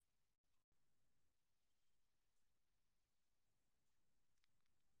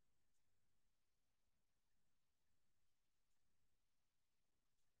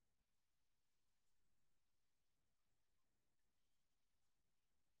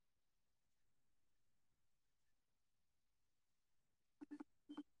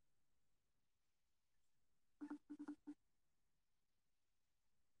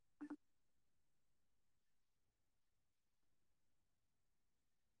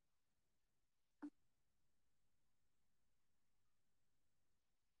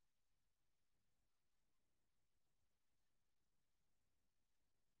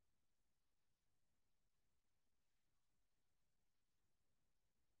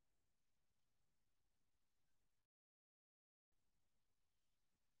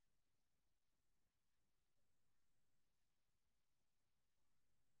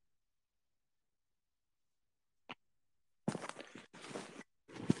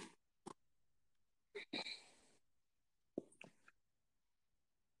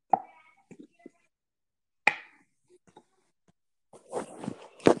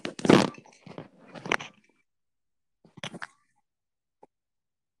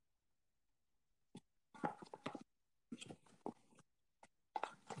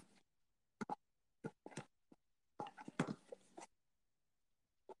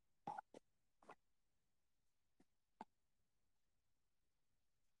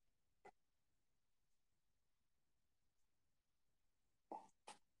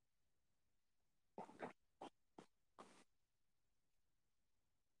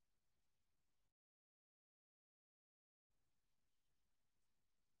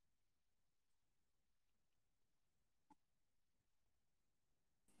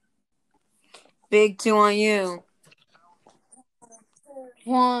Big two on you.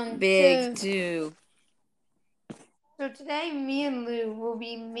 One, Big two. two. So today, me and Lou will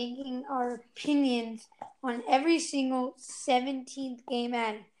be making our opinions on every single 17th game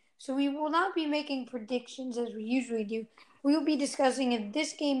added. So we will not be making predictions as we usually do. We will be discussing if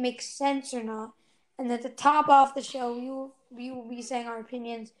this game makes sense or not. And at the top off the show, we will be saying our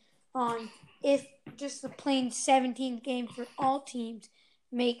opinions on if just the plain 17th game for all teams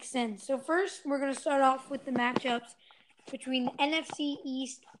makes sense. So first, we're going to start off with the matchups between the NFC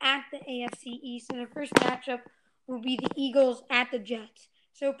East at the AFC East. And the first matchup will be the Eagles at the Jets.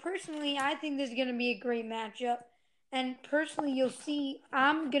 So personally, I think this is going to be a great matchup. And personally, you'll see,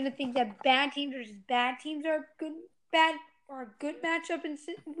 I'm going to think that bad teams versus bad teams are a good matchup in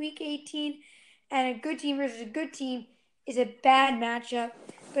Week 18, and a good team versus a good team is a bad matchup.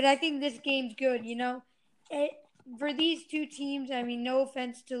 But I think this game's good. For these two teams, I mean, no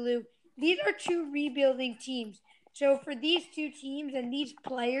offense to Lou, these are two rebuilding teams. So for these two teams and these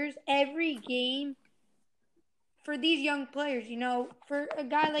players, every game for these young players, for a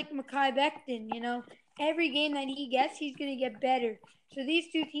guy like Mekhi Becton, every game that he gets, he's going to get better. So these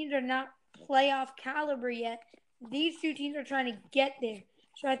two teams are not playoff caliber yet. These two teams are trying to get there.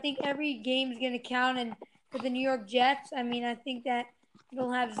 So I think every game is going to count. And for the New York Jets, I mean, I think that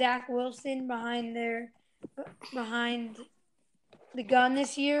they'll have Zach Wilson behind the gun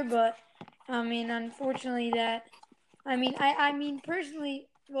this year. But I mean, unfortunately, I mean, personally,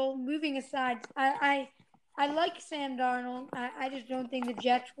 well, moving aside, I like Sam Darnold. I just don't think the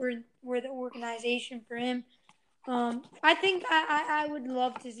Jets were the organization for him. I think I would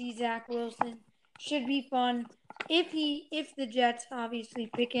love to see Zach Wilson. Should be fun. If the Jets obviously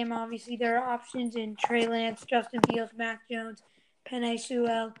pick him, obviously there are options in Trey Lance, Justin Fields, Mac Jones, Penei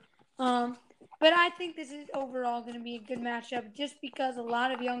Sewell. But I think this is overall going to be a good matchup just because a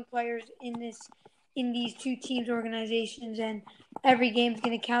lot of young players in these two teams' organizations, and every game is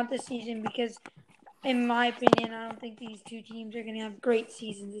going to count this season because, in my opinion, I don't think these two teams are going to have great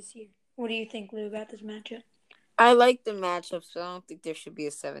seasons this year. What do you think, Lou, about this matchup? I like the matchup, so I don't think there should be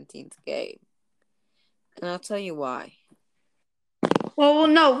a 17th game. And I'll tell you why. Well,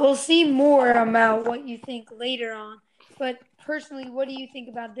 no, we'll see more about what you think later on. But personally, what do you think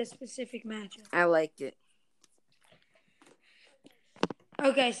about this specific matchup? I liked it.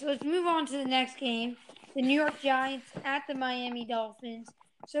 Okay, so let's move on to the next game. The New York Giants at the Miami Dolphins.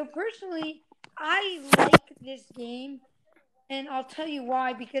 So personally, I like this game, and I'll tell you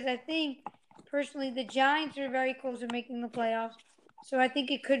why. Because I think, personally, the Giants are very close to making the playoffs. So I think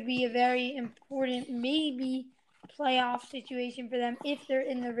it could be a very important, maybe, playoff situation for them if they're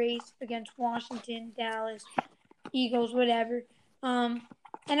in the race against Washington, Dallas, Eagles, whatever. And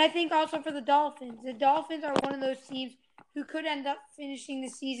I think also for the Dolphins are one of those teams who could end up finishing the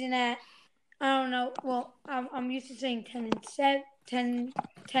season at, I don't know. Well, I'm used to saying 10 and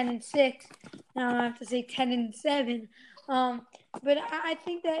 6. Now I have to say 10 and 7. But I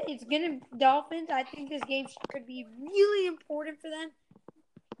think that it's gonna Dolphins. I think this game could be really important for them,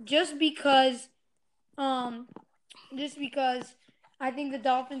 just because, um, I think the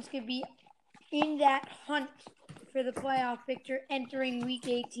Dolphins could be in that hunt for the playoff picture entering Week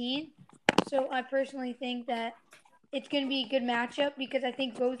 18. So I personally think that it's going to be a good matchup because I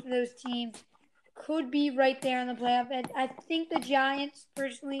think both of those teams could be right there on the playoff edge. I think the Giants,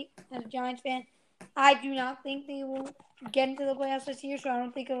 personally, as a Giants fan, I do not think they will get into the playoffs this year, so I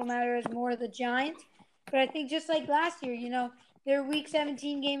don't think it'll matter as more to the Giants. But I think just like last year, their Week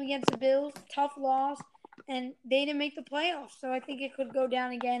 17 game against the Bills, tough loss, and they didn't make the playoffs. So I think it could go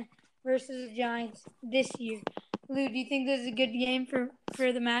down again versus the Giants this year. Lou, do you think this is a good game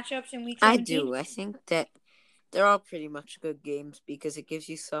for the matchups in Week 17? I do. I think that they're all pretty much good games because it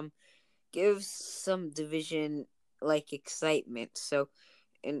gives some division like excitement. So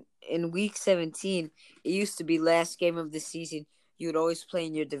in week 17, it used to be last game of the season. You would always play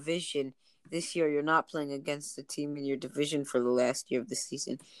in your division. This year, you're not playing against the team in your division for the last year of the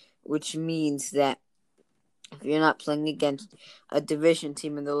season, which means that if you're not playing against a division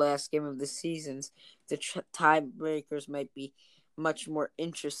team in the last game of the seasons, the tiebreakers might be much more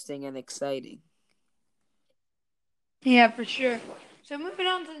interesting and exciting. Yeah, for sure. So moving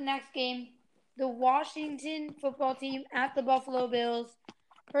on to the next game, the Washington football team at the Buffalo Bills.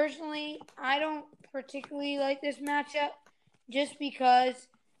 Personally, I don't particularly like this matchup just because,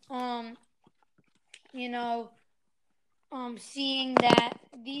 um, you know, seeing that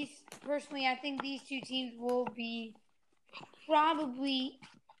I think these two teams will be probably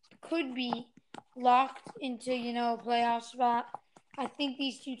could be locked into, a playoff spot. I think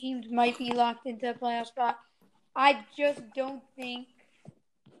these two teams might be locked into a playoff spot. I just don't think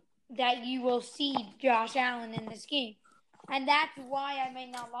that you will see Josh Allen in this game. And that's why I may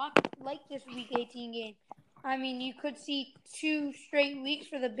not like this Week 18 game. I mean, you could see 2 straight weeks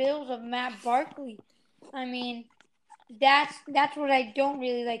for the Bills of Matt Barkley. I mean, that's what I don't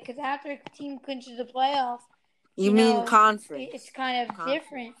really like, because after a team clinches the playoff, you mean conference? It's kind of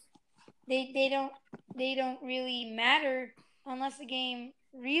different. They don't really matter unless the game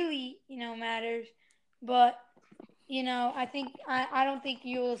really matters. But I don't think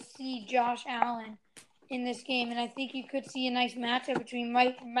you'll see Josh Allen in this game, and I think you could see a nice matchup between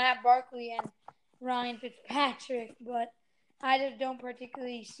Matt Barkley and Ryan Fitzpatrick. But I just don't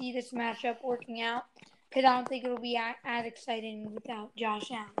particularly see this matchup working out, because I don't think it'll be as exciting without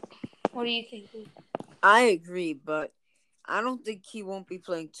Josh Allen. What do you think, Luke? I agree, but I don't think he won't be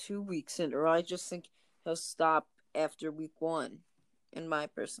playing 2 weeks in a row. I just think he'll stop after week 1, in my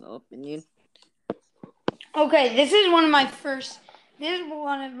personal opinion. Okay, this is one of my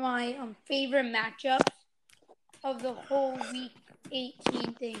favorite matchups of the whole Week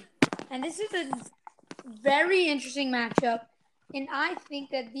 18 thing. And this is a very interesting matchup. And I think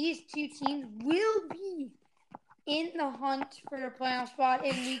that these two teams will be in the hunt for a playoff spot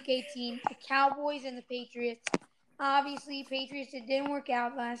in Week 18. The Cowboys and the Patriots. Obviously, Patriots, it didn't work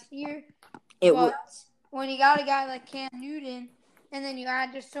out last year. But when you got a guy like Cam Newton, and then you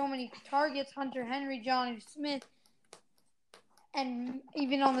add just so many targets, Hunter Henry, Johnny Smith, and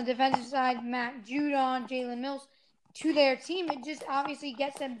even on the defensive side, Matt Judon, Jalen Mills, to their team, it just obviously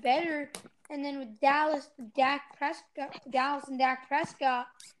gets them better. And then with Dallas and Dak Prescott,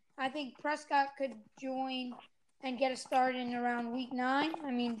 I think Prescott could join and get a start in around week 9.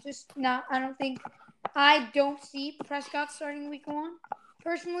 I mean, I don't see Prescott starting week 1,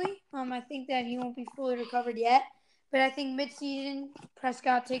 personally. I think that he won't be fully recovered yet. But I think midseason,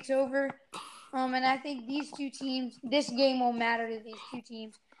 Prescott takes over. And I think this game will matter to these two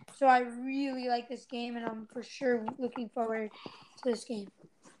teams. So I really like this game, and I'm for sure looking forward to this game.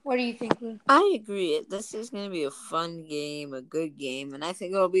 What do you think, Lou? I agree. This is going to be a fun game, a good game, and I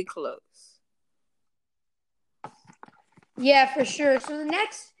think it'll be close. Yeah, for sure. So the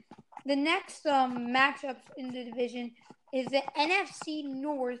next matchup in the division is the NFC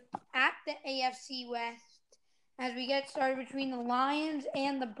North at the AFC West. As we get started between the Lions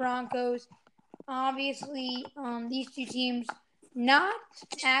and the Broncos, obviously these two teams not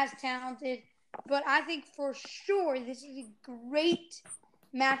as talented, but I think for sure this is a great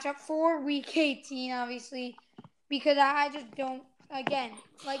matchup for Week 18, obviously, because I just don't. Again,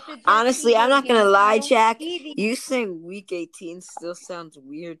 like the Jets, honestly, I'm not gonna lie, Jack. You saying Week 18 still sounds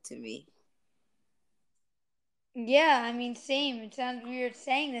weird to me. Yeah, I mean, same. It sounds weird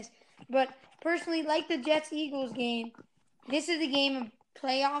saying this, but personally, like the Jets-Eagles game, this is a game of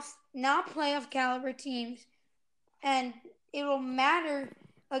not playoff caliber teams, and it will matter.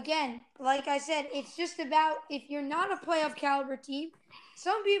 Again, like I said, it's just about if you're not a playoff caliber team.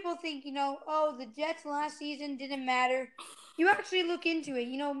 Some people think, the Jets last season didn't matter. You actually look into it.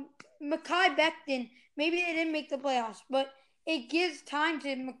 Mekhi Becton, maybe they didn't make the playoffs, but it gives time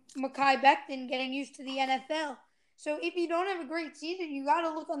to Mekhi Becton getting used to the NFL. So if you don't have a great season, you got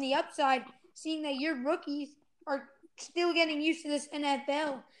to look on the upside, seeing that your rookies are still getting used to this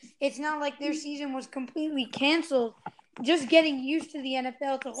NFL. It's not like their season was completely canceled. Just getting used to the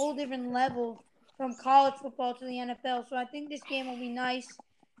NFL, it's a whole different level from college football to the NFL. So I think this game will be nice.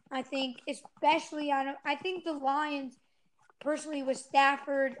 I think especially I think the Lions, personally with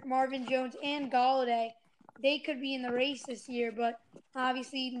Stafford, Marvin Jones, and Golladay, they could be in the race this year. But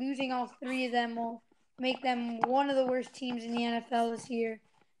obviously losing all 3 of them will make them one of the worst teams in the NFL this year.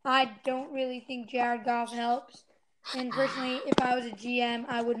 I don't really think Jared Goff helps. And personally, if I was a GM,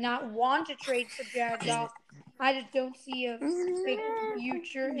 I would not want to trade for Jared Goff. I just don't see a big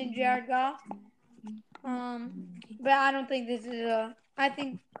future in Jared Goff. But I don't think I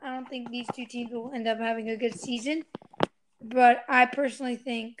don't think these two teams will end up having a good season. But I personally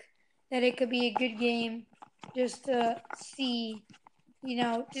think that it could be a good game just to see,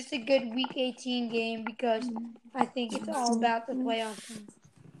 just a good Week 18 game, because I think it's all about the playoff game.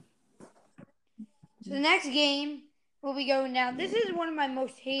 So the next game will be going down. This is one of my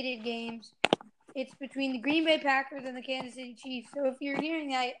most hated games. It's between the Green Bay Packers and the Kansas City Chiefs. So if you're hearing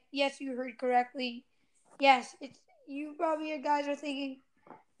that, yes, you heard correctly. Yes, you probably guys are thinking,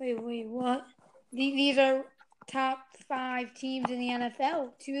 wait, what? These are top 5 teams in the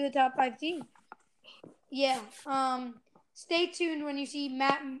NFL. 2 of the top 5 teams. Yeah. Stay tuned when you see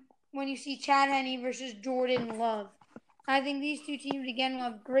Chad Henne versus Jordan Love. I think these two teams again will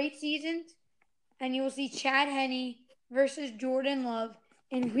have great seasons, and you will see Chad Henne versus Jordan Love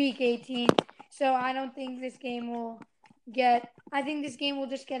in Week 18. So I don't think this game will I think this game will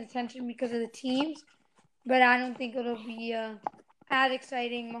just get attention because of the teams, but I don't think it'll be as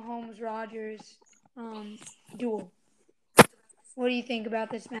exciting Mahomes-Rodgers duel. What do you think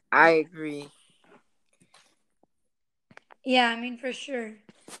about this match? I agree. Yeah, I mean, for sure.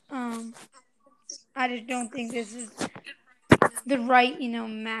 I just don't think this is the right,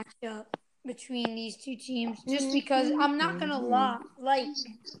 matchup between these two teams. Just because I'm not gonna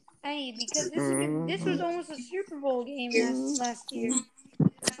because this was almost a Super Bowl game last year.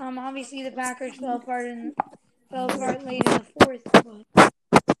 Obviously the Packers fell apart late in the fourth,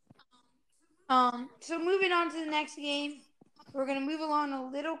 but so moving on to the next game. We're going to move along a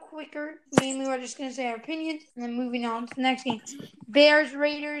little quicker. Mainly, we're just going to say our opinions and then moving on to the next game.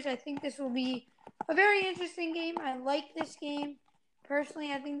 Bears-Raiders. I think this will be a very interesting game. I like this game.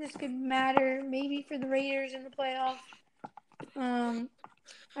 Personally, I think this could matter maybe for the Raiders in the playoffs.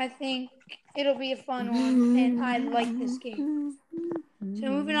 I think it'll be a fun one, and I like this game. So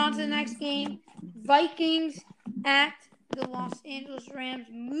moving on to the next game. Vikings at the Los Angeles Rams.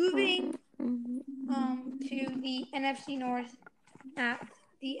 Moving to the NFC North at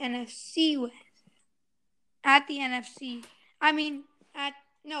the NFC West. At the NFC.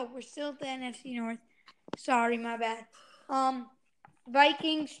 We're still at the NFC North. Sorry, my bad.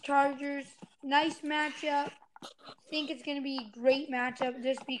 Vikings, Chargers. Nice matchup. Think it's going to be a great matchup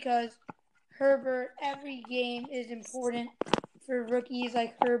just because Herbert, every game is important for rookies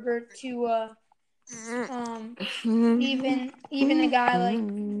like Herbert to even a guy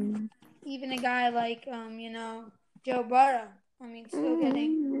like Joe Burrow. Still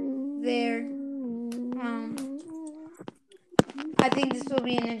getting there. I think this will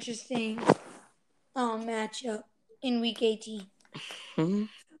be an interesting matchup in Week 18.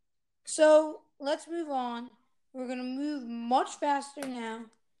 So let's move on. We're gonna move much faster now.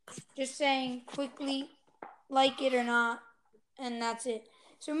 Just saying quickly, like it or not, and that's it.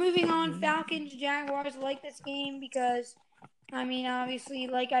 So moving on, Falcons, Jaguars. Like this game because, obviously,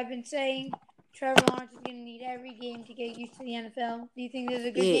 like I've been saying, Trevor Lawrence is going to need every game to get used to the NFL. Do you think this is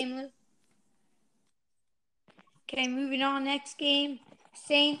a good game, Lou? Okay, moving on. Next game,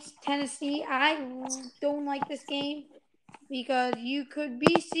 Saints, Tennessee. I don't like this game because you could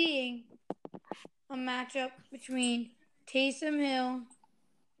be seeing a matchup between Taysom Hill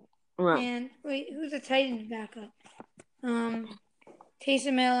and who's the Titans backup?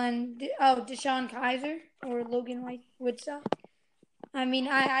 Taysom Hill and DeShone Kizer or Logan Woodstock.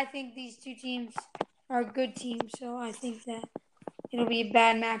 I think these two teams are good teams, so I think that it'll be a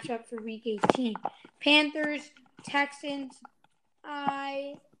bad matchup for Week 18. Panthers, Texans.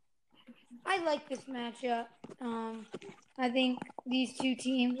 I like this matchup. I think these two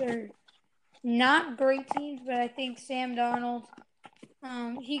teams are not great teams, but I think Sam Darnold,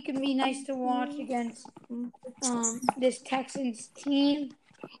 he can be nice to watch against this Texans team.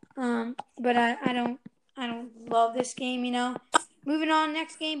 But I don't love this game, Moving on,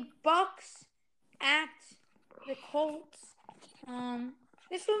 next game, Bucks at the Colts.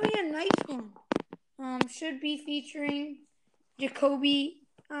 This will be a nice one. Should be featuring Jacoby.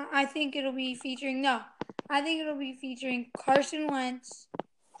 I think it'll be featuring Carson Wentz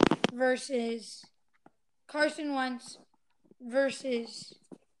versus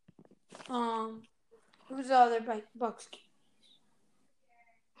who's the other Bucks game?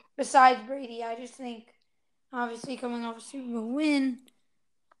 Besides Brady, I just think obviously coming off a Super Bowl win,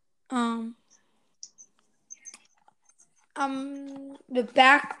 the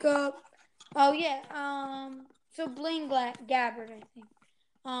backup. Oh yeah. So Blaine Gabbert, I think.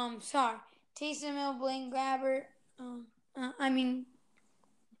 Sorry, Taysom Hill, Blaine Gabbert.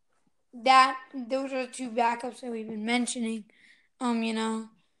 Those are the two backups that we've been mentioning. But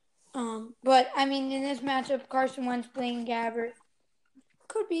in this matchup, Carson Wentz, Blaine Gabbert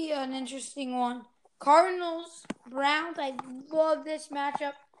could be an interesting one. Cardinals, Browns. I love this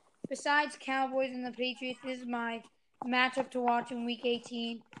matchup. Besides Cowboys and the Patriots, this is my matchup to watch in Week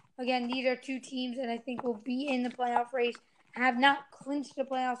 18. Again, these are two teams that I think will be in the playoff race. Have not clinched the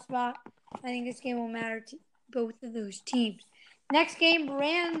playoff spot. I think this game will matter to both of those teams. Next game,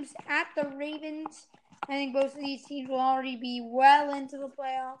 Rams at the Ravens. I think both of these teams will already be well into the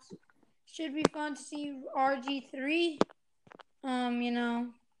playoffs. Should be fun to see RG3,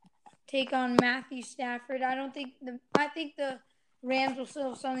 take on Matthew Stafford. I think the Rams will still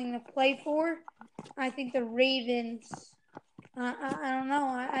have something to play for. I think the Ravens, I don't know.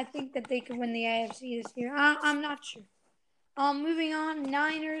 I think that they could win the AFC this year. I'm not sure. Moving on,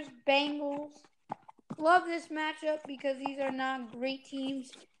 Niners, Bengals. Love this matchup because these are not great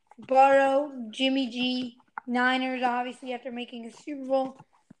teams. Burrow, Jimmy G, Niners, obviously after making a Super Bowl,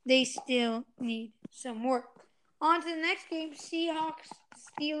 they still need some work. On to the next game, Seahawks,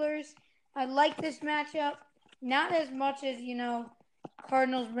 Steelers. I like this matchup. Not as much as,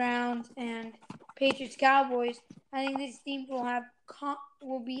 Cardinals, Browns, and Patriots, Cowboys. I think these teams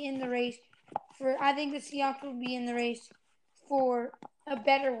will be in the race I think the Seahawks will be in the race for a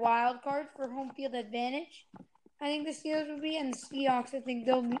better wild card for home field advantage. I think the Steelers will be, and the Seahawks. I think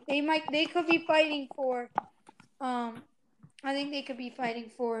they could be fighting for. I think they could be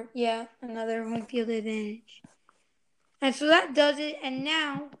fighting for another home field advantage. And so that does it. And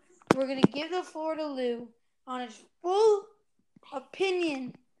now we're gonna give the floor to Lou on his full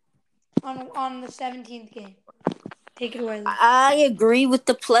opinion on the 17th game. Take it away, Lou. I agree with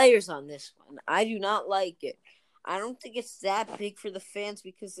the players on this one. I do not like it. I don't think it's that big for the fans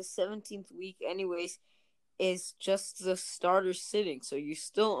because the 17th week, anyways, is just the starter sitting. So you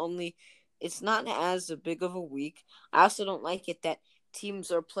still only. It's not as big of a week. I also don't like it that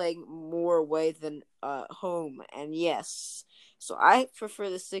teams are playing more away than home. And yes, so I prefer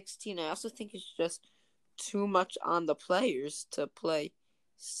the 16. I also think it's just too much on the players to play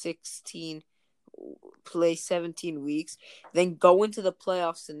 17 weeks, then go into the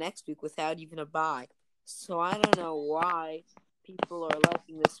playoffs the next week without even a bye. So I don't know why people are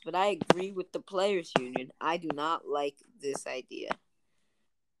liking this, but I agree with the players' union. I do not like this idea.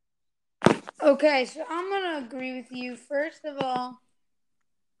 Okay, so I'm gonna agree with you. First of all,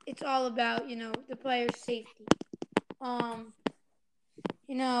 it's all about the player's safety.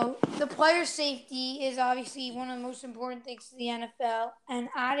 The player safety is obviously one of the most important things to the NFL, and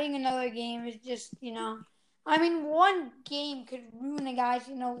adding another game is just, one game could ruin a guy's,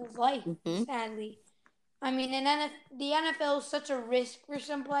 life, sadly. I mean, the NFL is such a risk for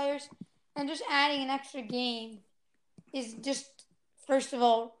some players, and just adding an extra game is just, first of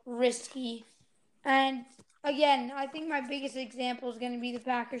all, risky. And again, I think my biggest example is going to be the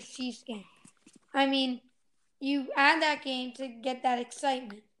Packers-Chiefs game. I mean, you add that game to get that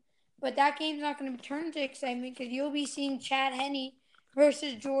excitement. But that game's not going to turn into excitement because you'll be seeing Chad Henne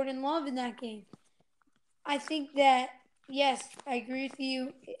versus Jordan Love in that game. I think that, yes, I agree with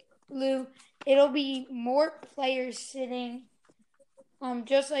you, Lou. It'll be more players sitting,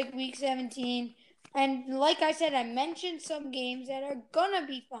 just like Week 17. And like I said, I mentioned some games that are going to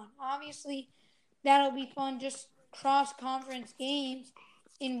be fun. Obviously, that'll be fun, just cross-conference games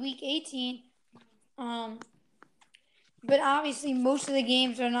in Week 18. But obviously, most of the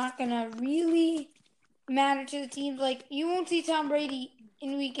games are not going to really matter to the teams. Like, you won't see Tom Brady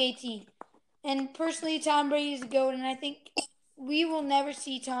in Week 18. And personally, Tom Brady is a GOAT, and I think we will never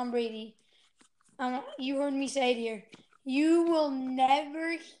see Tom Brady. You heard me say it here. You will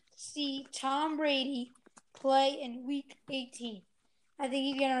never see Tom Brady play in Week 18. I think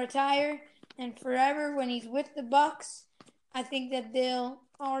he's going to retire, and forever when he's with the Bucs, I think that they'll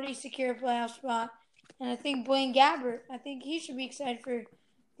already secure a playoff spot. And I think Blaine Gabbert, I think he should be excited for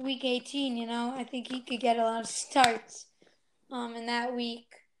Week 18, I think he could get a lot of starts in that week.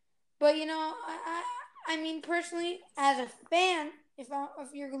 But, I mean, personally, as a fan, if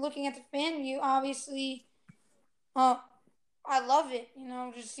you're looking at the fan view, obviously, I love it,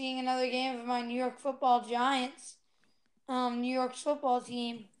 just seeing another game of my New York football Giants, New York's football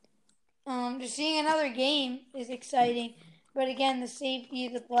team. Just seeing another game is exciting. But again, the safety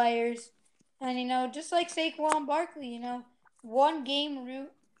of the players. And, just like Saquon Barkley, one game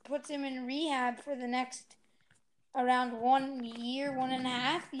route puts him in rehab for the next around 1 year,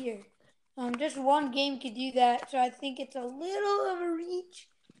 1.5 years. Just one game could do that. So I think it's a little of a reach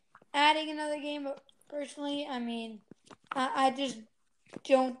adding another game. But personally, I mean, I just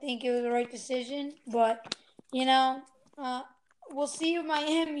don't think it was the right decision. But, we'll see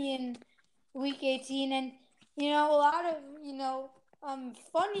Miami in Week 18. And, a lot of,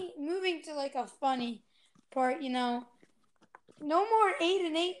 funny, moving to like a funny part, no more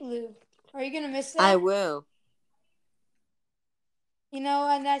 8-8, Lou. Are you going to miss that? I will. And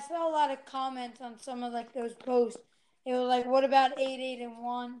I saw a lot of comments on some of like those posts. It was like, what about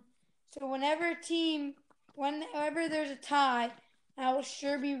 8-1? So whenever there's a tie, I will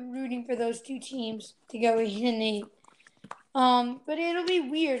sure be rooting for those two teams to go 8-8. But it'll be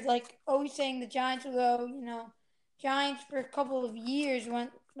weird. Like always saying the Giants will go, Giants for a couple of years or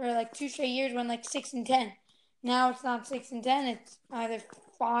like 2 straight years went like 6-10. Now it's not 6-10. It's either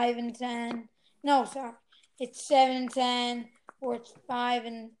 5-10. No, sorry, it's 7-10 or it's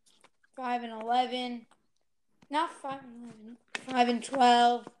 5-11. Not 5-11.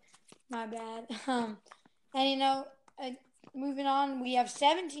 5-12. My bad. And moving on, we have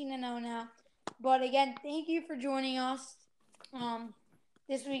 17-0 now. But again, thank you for joining us.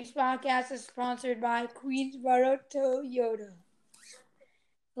 This week's podcast is sponsored by Queensboro Toyota.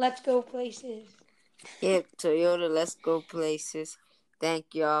 Let's go places. Yep, Toyota, let's go places.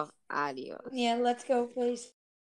 Thank y'all. Adios. Yeah, let's go places.